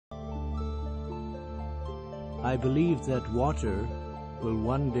I believe that water will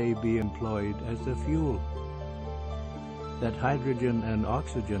one day be employed as a fuel. That hydrogen and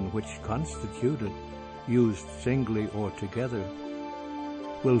oxygen, which constitute it, used singly or together,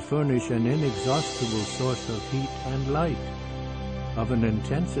 will furnish an inexhaustible source of heat and light, of an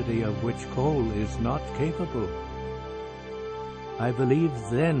intensity of which coal is not capable. I believe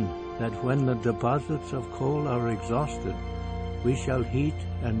then that when the deposits of coal are exhausted, we shall heat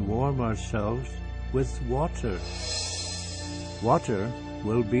and warm ourselves with water. Water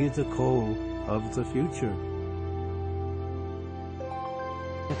will be the coal of the future.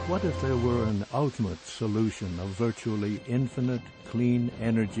 But what if there were an ultimate solution of virtually infinite clean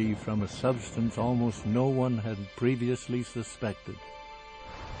energy from a substance almost no one had previously suspected?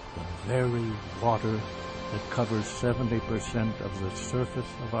 The very water that covers 70% of the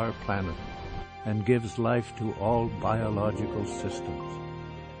surface of our planet and gives life to all biological systems.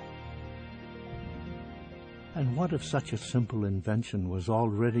 And what if such a simple invention was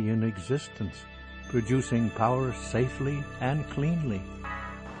already in existence, producing power safely and cleanly?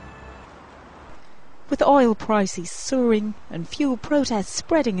 With oil prices soaring and fuel protests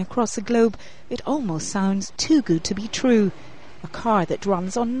spreading across the globe, it almost sounds too good to be true. A car that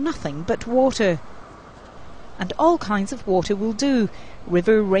runs on nothing but water. And all kinds of water will do.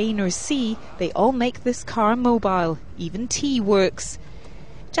 River, rain or sea, they all make this car mobile. Even tea works.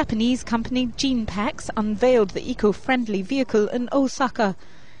 Japanese company Genpax unveiled the eco-friendly vehicle in Osaka.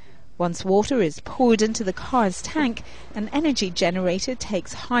 Once water is poured into the car's tank, an energy generator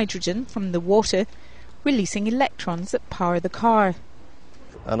takes hydrogen from the water, releasing electrons that power the car.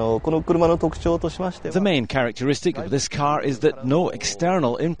 The main characteristic of this car is that no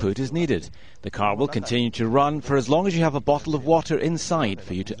external input is needed. The car will continue to run for as long as you have a bottle of water inside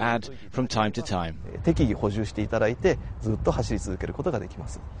for you to add from time to time.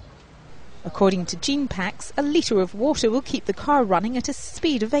 According to Genpax, a litre of water will keep the car running at a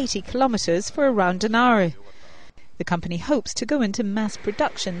speed of 80 kilometres for around an hour. The company hopes to go into mass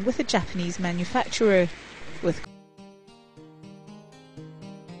production with a Japanese manufacturer. With